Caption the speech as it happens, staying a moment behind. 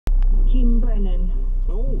Brennan.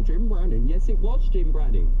 Oh, Jim Brennan. Yes, it was Jim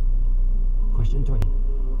Brennan. Question 3.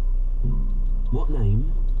 What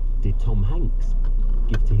name did Tom Hanks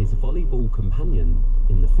give to his volleyball companion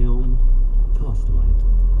in the film Castaway?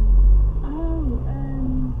 Oh,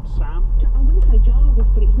 Sam? I want to say Jarvis,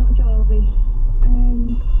 but it's not Jarvis.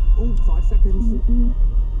 Oh, 5 seconds.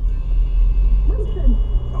 Wilson.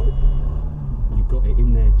 Oh, you got it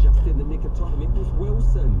in there just in the nick of time. It was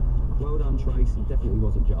Wilson. Well done, Trace. It definitely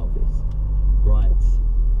wasn't Jarvis. Right.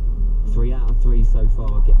 3 out of 3 so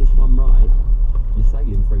far. Get this one right. You're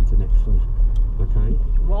sailing through to next week. Okay?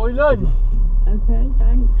 Ryland! Okay,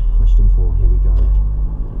 thanks. Question 4, here we go.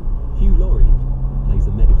 Hugh Laurie plays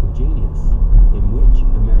a medical genius in which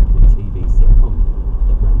American TV sitcom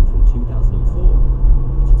that ran from 2004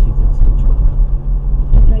 to 2012?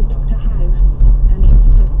 He plays Dr. House, and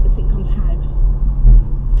it's the sitcom's House.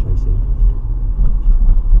 Tracy?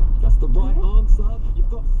 That's the right answer. You've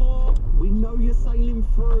got 4. We know you're sailing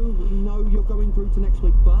through. We know you're going through to next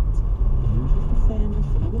week, but in the interest of fairness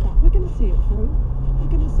and all of that, we're going to see it through. We're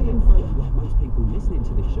going to see it through. Like most people listening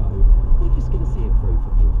to this show, we're just going to see it through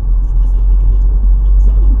for 4 minutes. That's what we're going to do.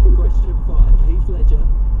 So, question 5. Heath Ledger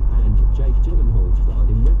and Jake Gyllenhaal starred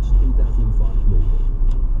in which 2005 movie?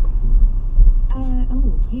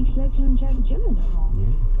 Heath Ledger and Jake Gyllenhaal.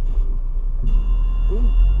 Yeah.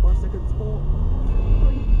 5 seconds. 4,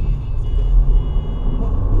 3.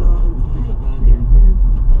 What? No.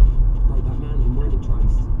 Broke that mountain. Where did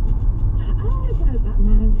Trace? About that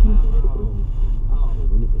mountain.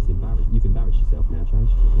 It's embarrassing. You've embarrassed yourself now, Trace.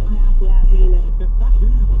 I have, yeah, really.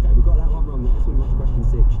 Okay, we got that one wrong. Next we got to question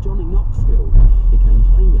 6. Johnny Knoxville became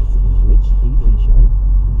famous in which TV show?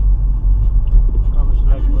 Thomas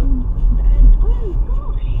Ledford. Oh,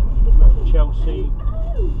 gosh. Chelsea.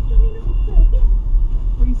 Oh, Johnny Knoxville.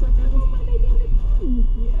 3 seconds. Oh, my baby.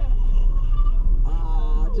 Yeah.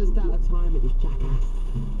 Just out of time. It was Jackass.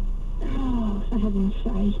 Oh, for heaven's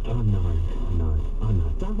sake. I know.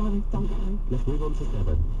 Don't worry. Let's move on to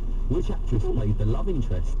 7. Which actress played the love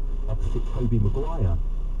interest opposite Tobey Maguire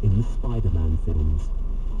in the Spider-Man films?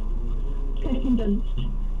 Kirsten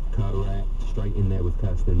Dunst. Correct. Straight in there with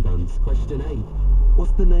Kirsten Dunst. Question 8.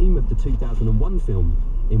 What's the name of the 2001 film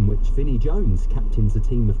in which Vinnie Jones captains a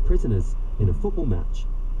team of prisoners in a football match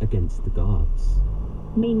against the guards?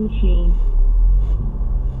 Mean Machine.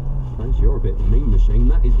 Thanks, you're a bit of a mean machine.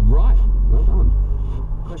 That is right. Well done.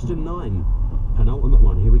 Question 9. Penultimate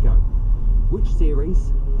one. Here we go. Which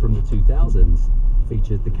series from the 2000s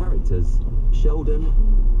featured the characters Sheldon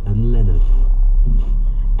and Leonard?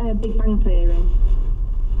 Big Bang Theory.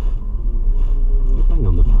 Bang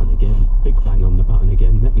on the button again. Big bang on the button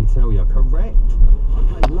again. Let me tell you. Correct.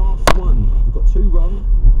 Okay, last one. We've got 2 wrong.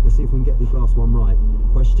 Let's see if we can get this last one right.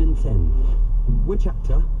 Question 10. Which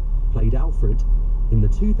actor played Alfred in the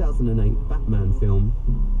 2008 Batman film,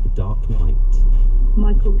 The Dark Knight?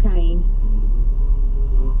 Michael Caine.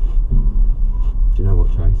 Do you know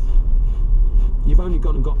what, Trace? You've only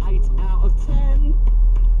gone and got 8 out of 10.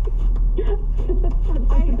 8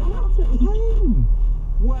 out of 10.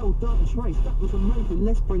 Well done, Trace. That was amazing.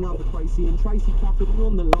 Let's bring up Tracy and Tracy Trafford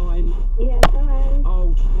on the line. Yes, hi.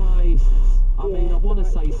 Oh, Trace. I mean, I want to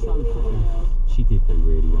say so close. She did do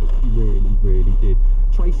really well. She really did.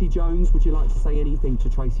 Tracy Jones, would you like to say anything to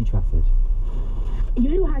Tracy Trafford?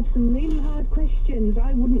 You had some really hard questions.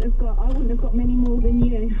 I wouldn't have got many more than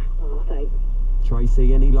you. Oh, thanks.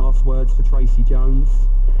 Tracy, any last words for Tracy Jones?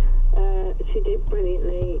 She did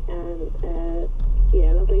brilliantly, and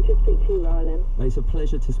yeah, lovely to speak to you, Ryland. It's a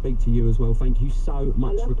pleasure to speak to you as well. Thank you so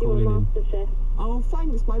much for calling in. MasterChef. Oh,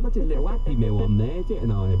 thanks, babe. I did a little Happy Meal on there,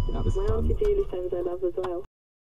 didn't I? That was My fun. Auntie Julie sends her love as well.